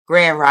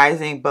Grand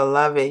Rising,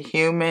 beloved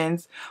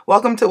humans.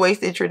 Welcome to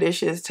Wasted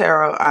Traditions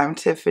Tarot. I'm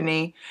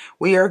Tiffany.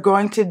 We are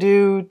going to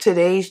do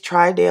today's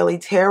Tri-Daily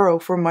Tarot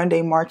for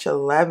Monday, March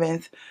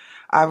 11th.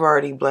 I've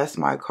already blessed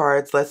my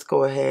cards. Let's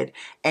go ahead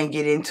and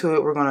get into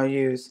it. We're going to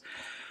use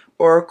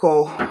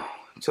Oracle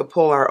to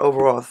pull our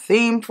overall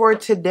theme for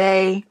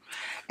today.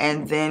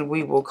 And then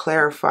we will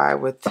clarify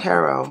with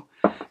Tarot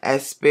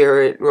as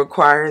Spirit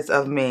requires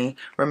of me.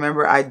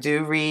 Remember, I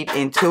do read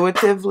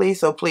intuitively,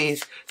 so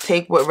please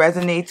take what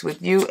resonates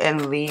with you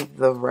and leave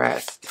the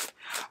rest.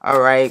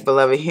 All right,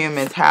 beloved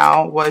humans,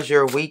 how was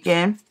your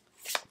weekend?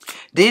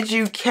 Did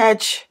you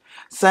catch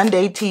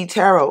Sunday Tea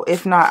Tarot?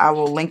 If not, I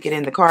will link it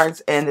in the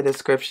cards and the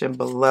description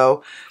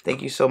below.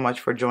 Thank you so much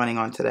for joining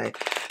on today.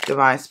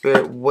 Divine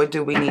Spirit, what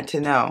do we need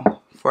to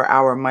know for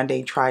our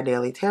Monday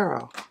Tri-Daily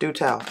Tarot? Do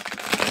tell.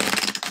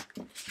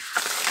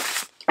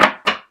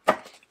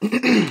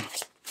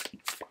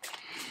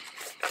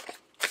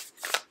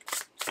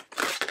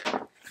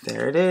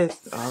 There it is.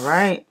 All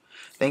right.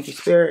 Thank you,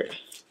 Spirit.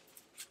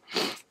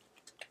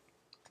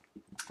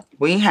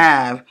 We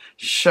have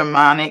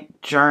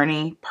Shamanic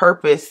Journey,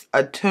 Purpose,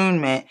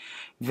 Attunement,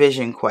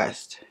 Vision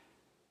Quest.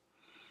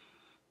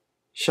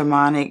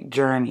 Shamanic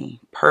Journey,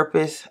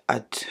 Purpose,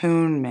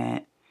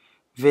 Attunement,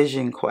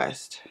 Vision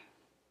Quest.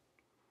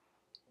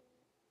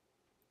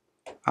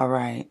 All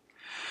right.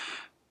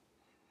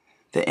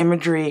 The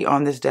imagery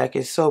on this deck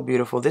is so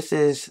beautiful. This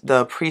is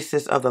the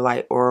Priestess of the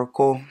Light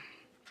Oracle.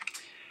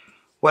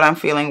 What I'm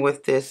feeling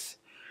with this,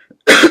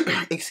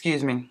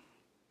 excuse me,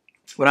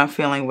 what I'm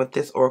feeling with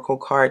this Oracle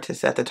card to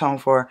set the tone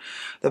for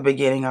the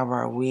beginning of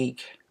our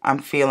week, I'm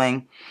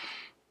feeling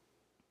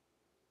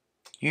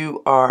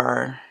you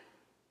are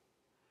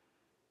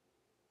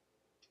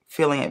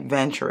feeling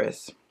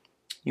adventurous.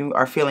 You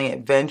are feeling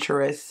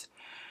adventurous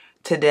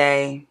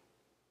today.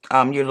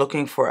 You're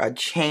looking for a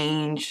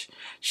change,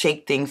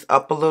 shake things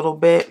up a little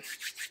bit.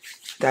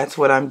 That's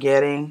what I'm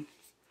getting.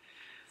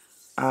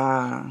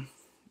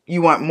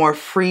 You want more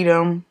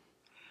freedom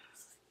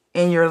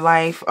in your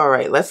life. All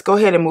right, let's go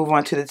ahead and move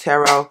on to the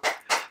tarot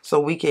so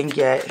we can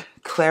get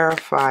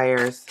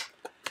clarifiers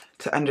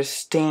to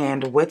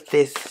understand what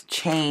this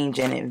change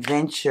and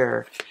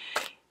adventure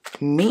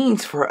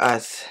means for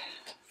us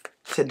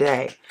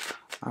today.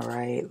 All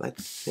right,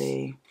 let's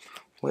see.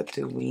 What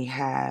do we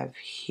have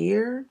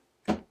here?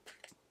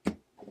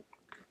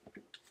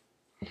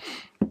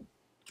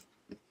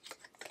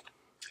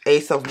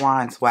 Ace of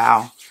Wands.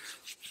 Wow.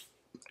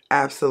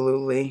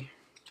 Absolutely.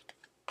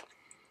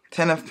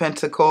 Ten of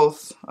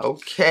Pentacles.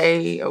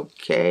 Okay,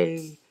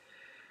 okay.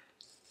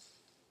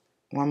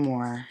 One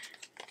more.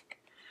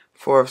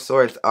 Four of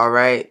Swords. All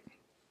right.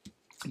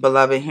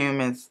 Beloved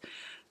humans,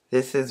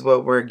 this is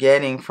what we're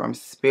getting from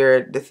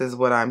Spirit. This is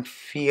what I'm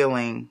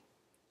feeling.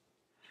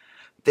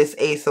 This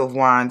Ace of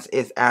Wands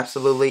is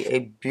absolutely a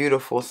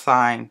beautiful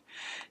sign.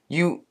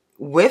 You,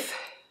 with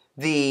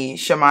the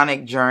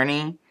shamanic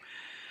journey,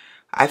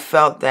 I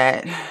felt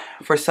that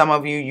for some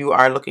of you, you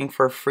are looking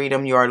for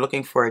freedom. You are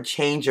looking for a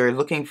change. You're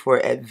looking for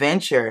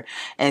adventure.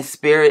 And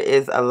Spirit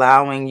is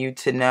allowing you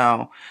to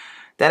know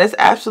that it's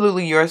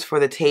absolutely yours for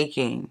the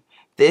taking.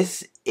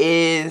 This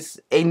is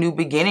a new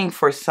beginning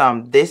for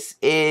some. This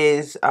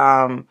is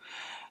a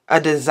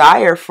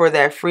desire for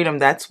that freedom.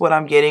 That's what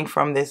I'm getting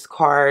from this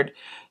card.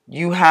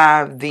 You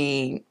have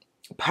the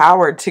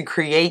power to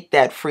create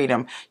that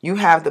freedom. You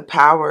have the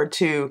power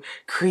to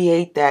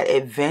create that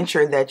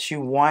adventure that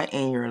you want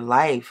in your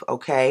life,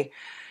 okay?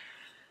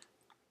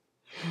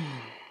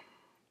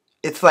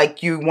 It's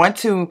like you want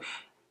to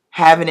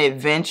have an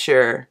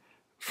adventure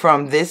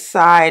from this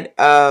side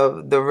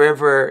of the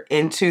river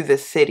into the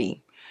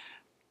city.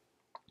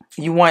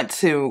 You want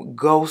to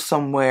go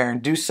somewhere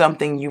and do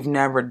something you've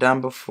never done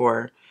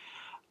before.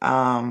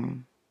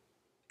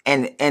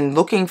 And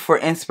looking for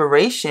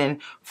inspiration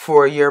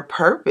for your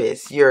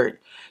purpose. You're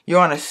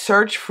on a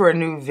search for a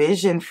new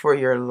vision for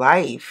your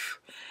life,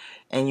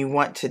 and you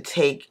want to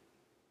take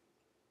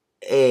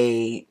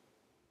a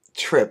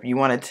trip. You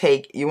want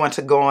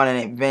to go on an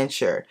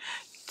adventure,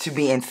 to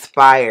be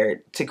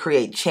inspired, to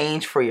create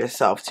change for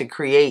yourself, to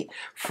create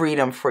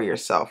freedom for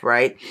yourself,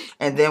 right?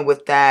 And then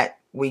with that,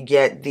 we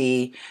get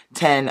the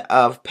Ten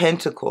of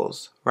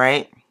Pentacles,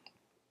 right?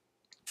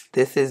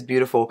 This is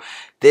beautiful.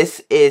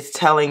 This is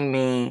telling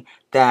me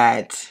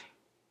that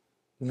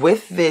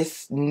with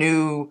this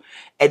new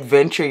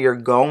adventure you're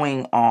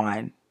going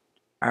on,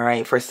 all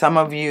right, for some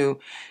of you,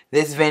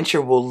 this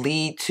venture will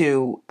lead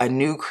to a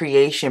new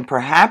creation,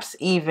 perhaps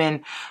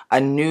even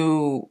a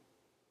new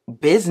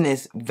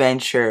business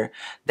venture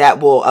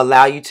that will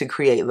allow you to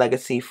create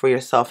legacy for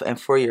yourself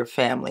and for your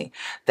family.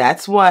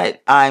 That's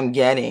what I'm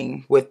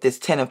getting with this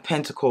Ten of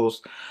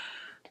Pentacles.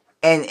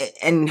 And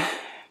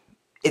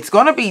it's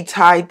going to be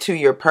tied to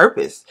your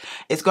purpose.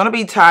 It's going to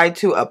be tied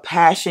to a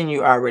passion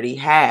you already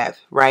have,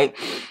 right?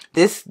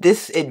 This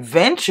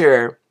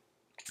adventure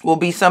will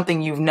be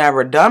something you've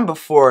never done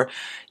before.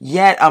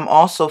 Yet I'm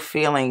also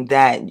feeling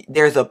that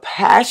there's a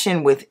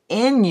passion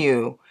within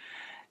you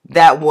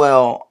that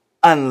will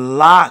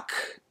unlock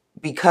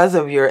because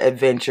of your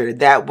adventure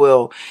that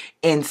will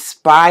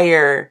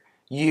inspire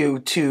you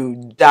to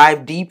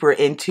dive deeper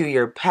into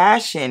your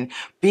passion,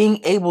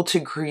 being able to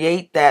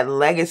create that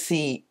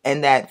legacy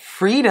and that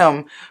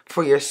freedom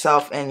for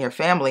yourself and your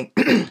family.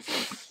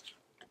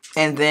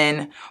 And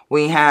then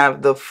we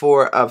have the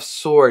Four of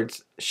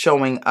Swords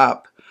showing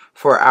up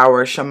for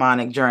our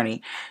shamanic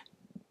journey.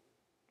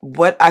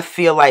 What I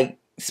feel like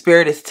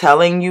Spirit is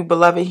telling you,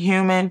 beloved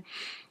human,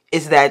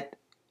 is that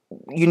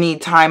you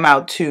need time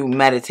out to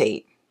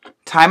meditate.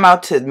 Time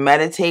out to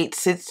meditate,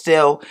 sit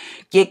still,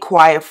 get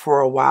quiet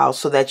for a while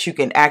so that you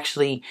can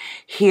actually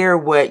hear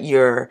what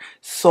your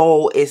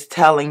soul is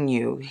telling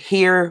you,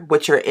 hear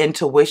what your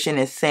intuition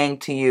is saying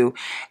to you,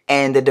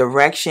 and the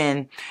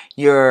direction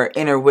your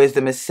inner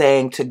wisdom is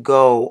saying to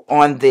go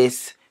on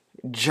this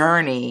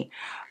journey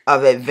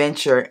of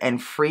adventure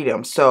and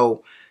freedom.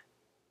 So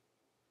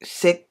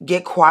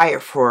get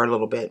quiet for a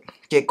little bit,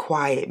 get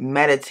quiet,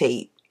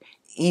 meditate,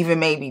 even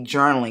maybe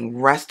journaling,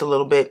 rest a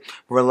little bit,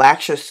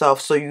 relax yourself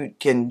so you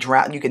can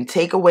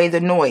take away the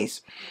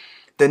noise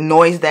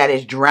that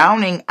is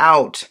drowning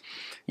out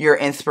your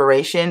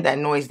inspiration, that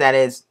noise that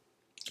is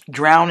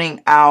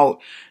drowning out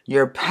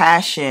your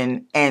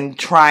passion and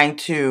trying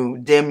to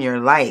dim your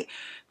light.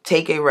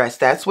 Take a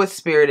rest. That's what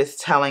Spirit is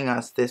telling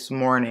us this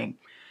morning.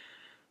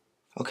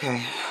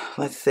 Okay,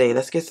 let's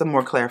get some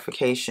more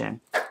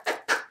clarification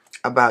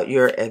about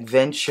your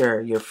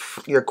adventure,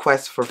 your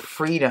quest for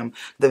freedom,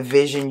 the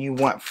vision you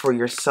want for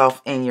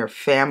yourself and your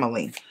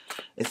family.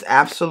 It's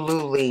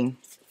absolutely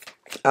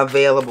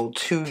available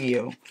to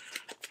you.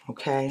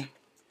 Okay?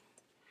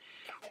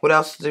 What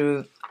else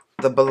do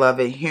the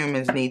beloved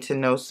humans need to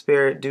know?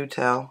 Spirit, do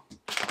tell.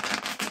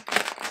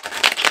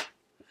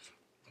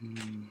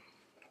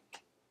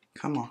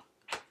 Come on.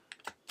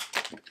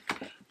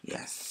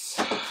 Yes.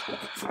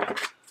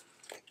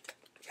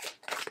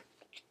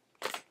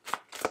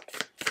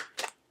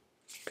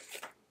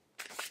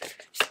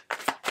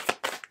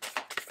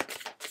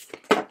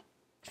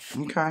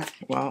 Okay,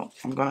 well,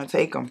 I'm going to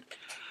take them.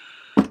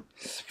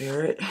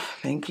 Spirit,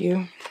 thank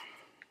you.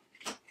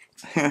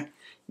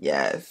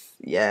 Yes,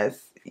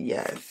 yes,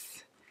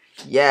 yes.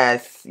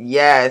 Yes,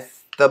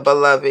 yes. The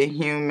beloved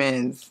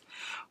humans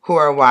who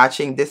are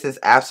watching, this is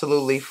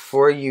absolutely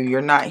for you.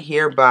 You're not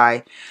here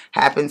by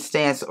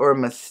happenstance or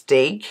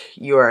mistake.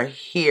 You are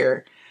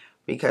here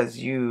because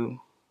you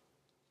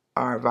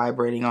are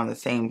vibrating on the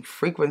same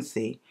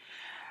frequency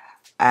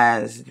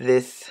as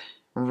this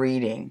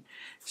reading.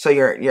 So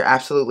you're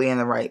absolutely in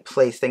the right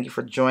place. Thank you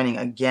for joining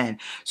again.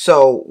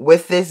 So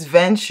with this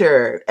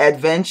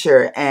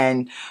adventure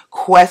and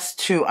quest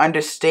to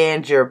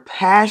understand your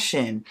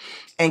passion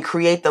and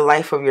create the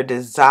life of your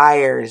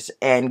desires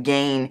and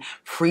gain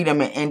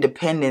freedom and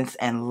independence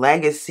and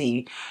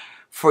legacy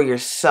for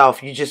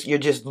yourself, you're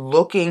just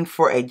looking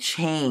for a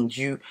change.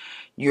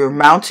 You're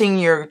mounting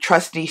your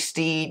trusty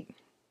steed,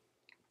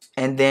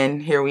 and then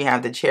here we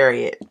have the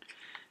Chariot.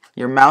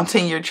 You're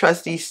mounting your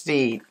trusty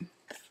steed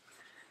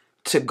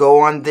to go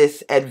on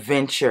this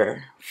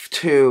adventure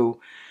to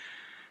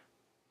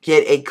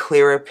get a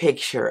clearer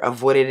picture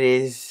of what it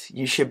is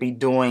you should be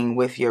doing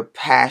with your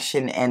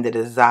passion and the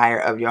desire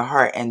of your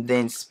heart. And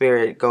then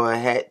Spirit go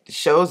ahead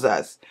shows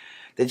us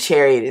the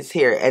Chariot is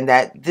here, and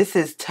that this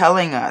is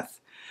telling us,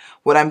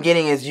 what I'm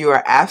getting is you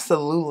are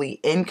absolutely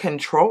in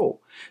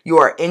control. You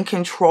are in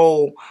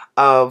control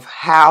of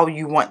how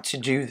you want to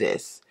do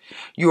this.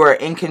 You are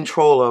in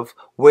control of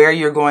where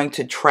you're going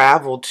to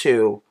travel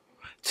to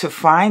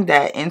find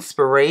that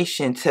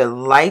inspiration, to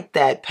light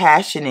that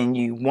passion in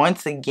you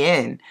once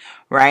again,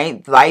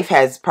 right? Life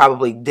has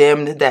probably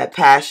dimmed that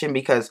passion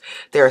because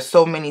there are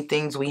so many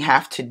things we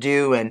have to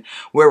do and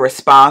we're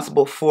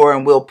responsible for,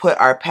 and we'll put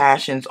our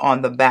passions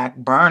on the back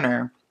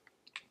burner.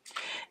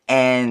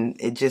 And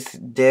it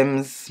just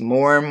dims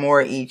more and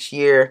more each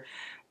year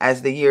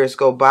as the years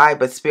go by.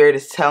 But Spirit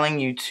is telling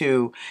you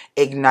to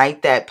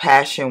ignite that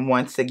passion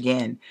once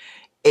again.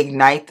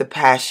 Ignite the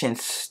passion.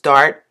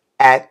 Start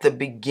at the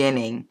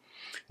beginning.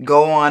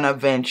 Go on a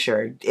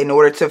venture. In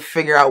order to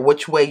figure out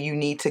which way you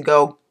need to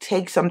go,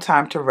 take some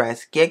time to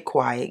rest. Get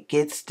quiet.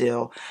 Get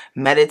still.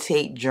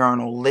 Meditate,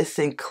 journal.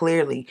 Listen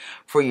clearly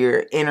for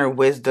your inner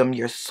wisdom,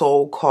 your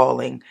soul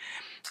calling,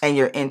 and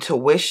your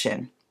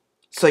intuition.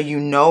 So you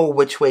know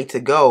which way to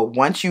go.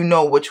 Once you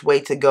know which way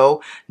to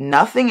go,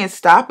 nothing is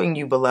stopping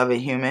you, beloved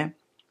human.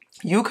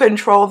 You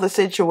control the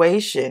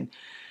situation.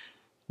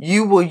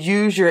 You will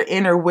use your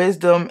inner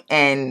wisdom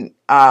and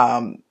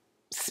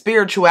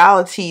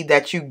spirituality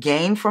that you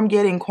gain from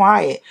getting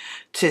quiet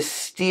to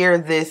steer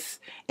this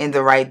in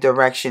the right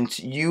direction.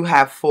 You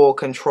have full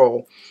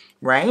control,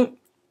 right?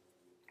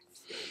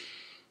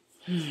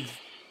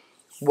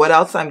 What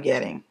else I'm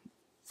getting?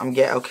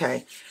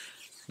 Okay.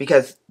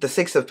 Because the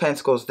Six of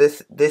Pentacles,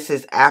 this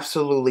is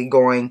absolutely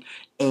going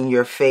in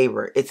your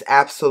favor. It's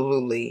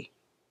absolutely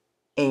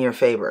in your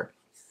favor.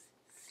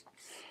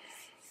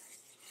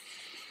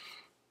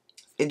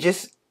 It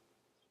just,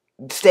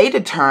 stay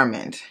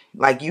determined.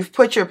 Like, you've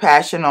put your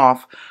passion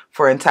off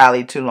for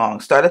entirely too long.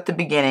 Start at the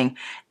beginning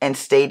and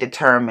stay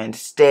determined.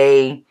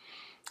 Stay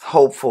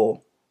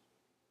hopeful.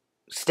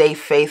 stay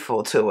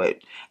faithful to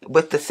it.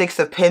 With the Six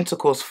of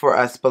Pentacles for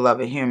us,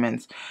 beloved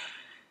humans,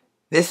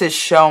 this is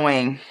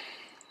showing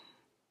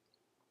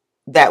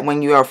that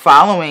when you are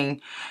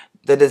following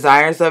the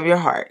desires of your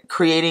heart,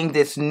 creating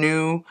this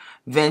new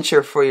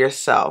venture for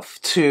yourself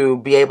to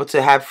be able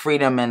to have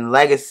freedom and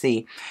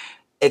legacy,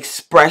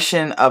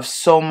 expression of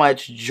so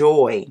much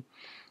joy,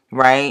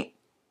 right?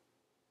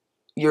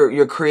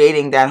 You're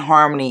creating that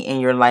harmony in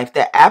your life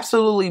that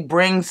absolutely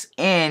brings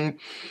in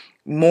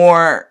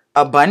more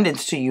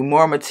abundance to you,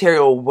 more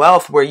material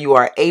wealth, where you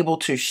are able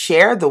to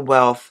share the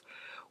wealth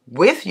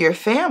with your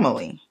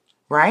family,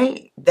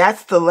 right?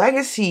 That's the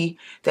legacy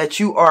that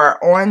you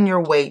are on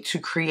your way to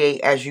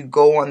create as you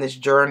go on this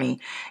journey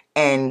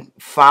and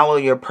follow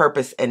your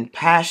purpose and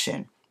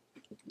passion.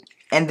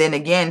 And then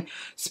again,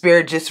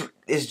 Spirit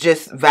is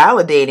just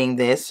validating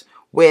this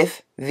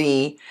with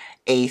the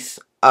Ace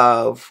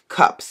of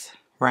Cups,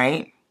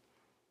 right?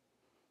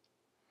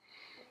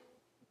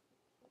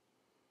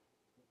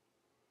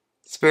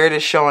 Spirit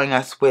is showing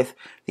us with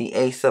the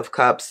Ace of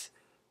Cups,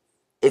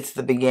 it's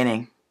the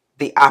beginning.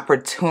 The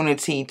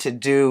opportunity to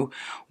do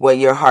what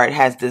your heart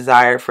has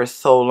desired for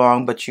so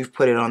long, but you've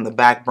put it on the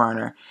back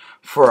burner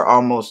for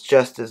almost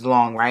just as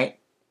long, right?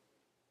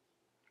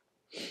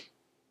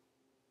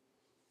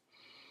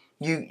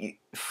 You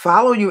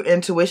follow your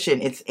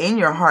intuition. It's in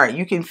your heart.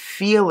 You can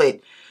feel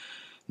it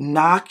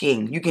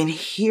knocking. You can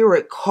hear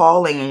it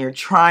calling, and you're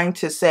trying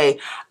to say,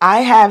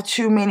 I have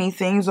too many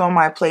things on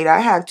my plate.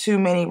 I have too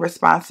many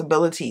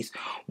responsibilities.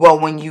 Well,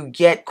 when you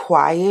get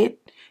quiet,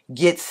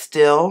 get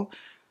still,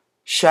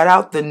 shut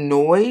out the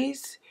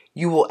noise,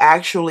 you will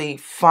actually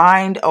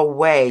find a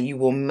way. You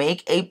will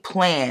make a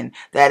plan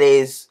that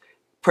is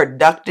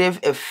productive,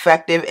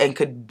 effective, and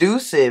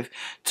conducive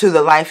to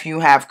the life you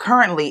have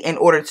currently in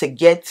order to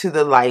get to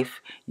the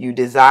life you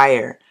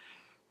desire,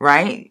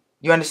 right?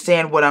 You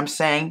understand what I'm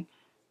saying?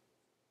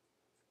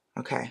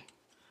 Okay.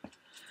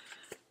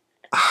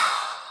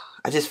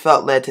 I just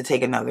felt led to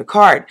take another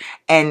card.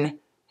 And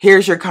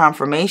here's your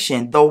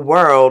confirmation. The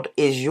world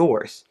is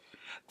yours.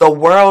 The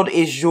world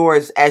is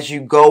yours as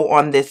you go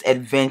on this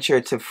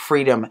adventure to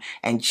freedom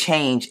and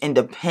change,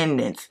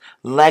 independence,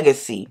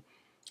 legacy,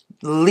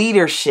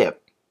 leadership.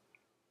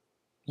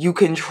 You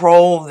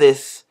control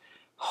this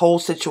whole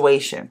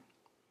situation.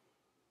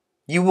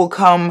 You will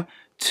come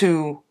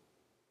to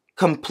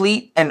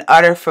complete and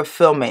utter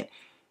fulfillment.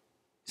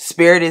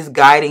 Spirit is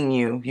guiding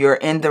you. You're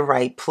in the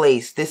right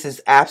place. This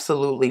is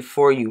absolutely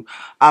for you.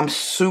 I'm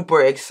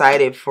super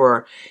excited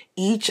for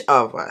each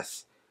of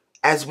us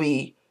as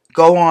we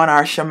go on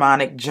our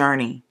shamanic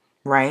journey,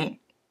 right?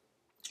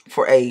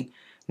 For a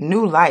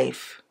new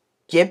life.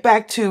 Get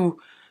back to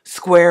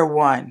square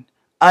one.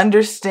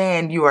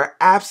 Understand you are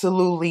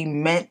absolutely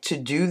meant to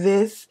do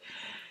this.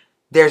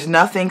 There's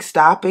nothing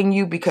stopping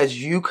you because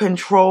you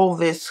control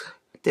this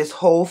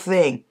whole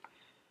thing.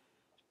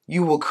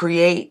 You will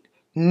create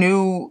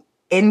new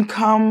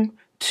income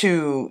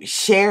to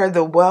share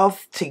the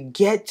wealth to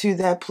get to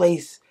that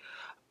place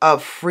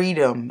of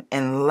freedom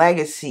and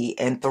legacy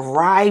and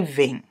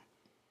thriving.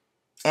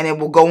 And it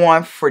will go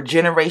on for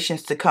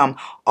generations to come,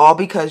 all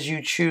because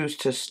you choose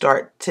to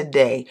start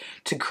today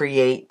to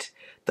create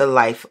the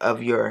life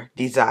of your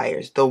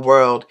desires. The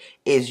world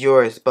is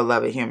yours,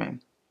 beloved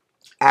human.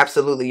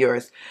 Absolutely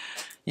yours.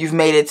 You've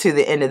made it to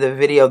the end of the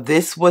video.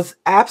 This was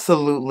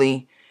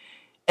absolutely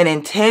and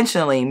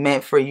intentionally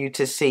meant for you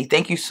to see.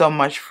 Thank you so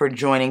much for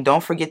joining.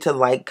 Don't forget to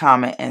like,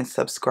 comment, and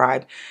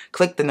subscribe.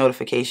 Click the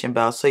notification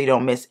bell so you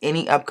don't miss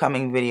any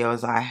upcoming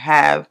videos I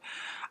have.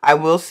 I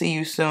will see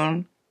you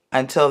soon.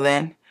 Until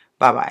then,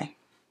 bye-bye.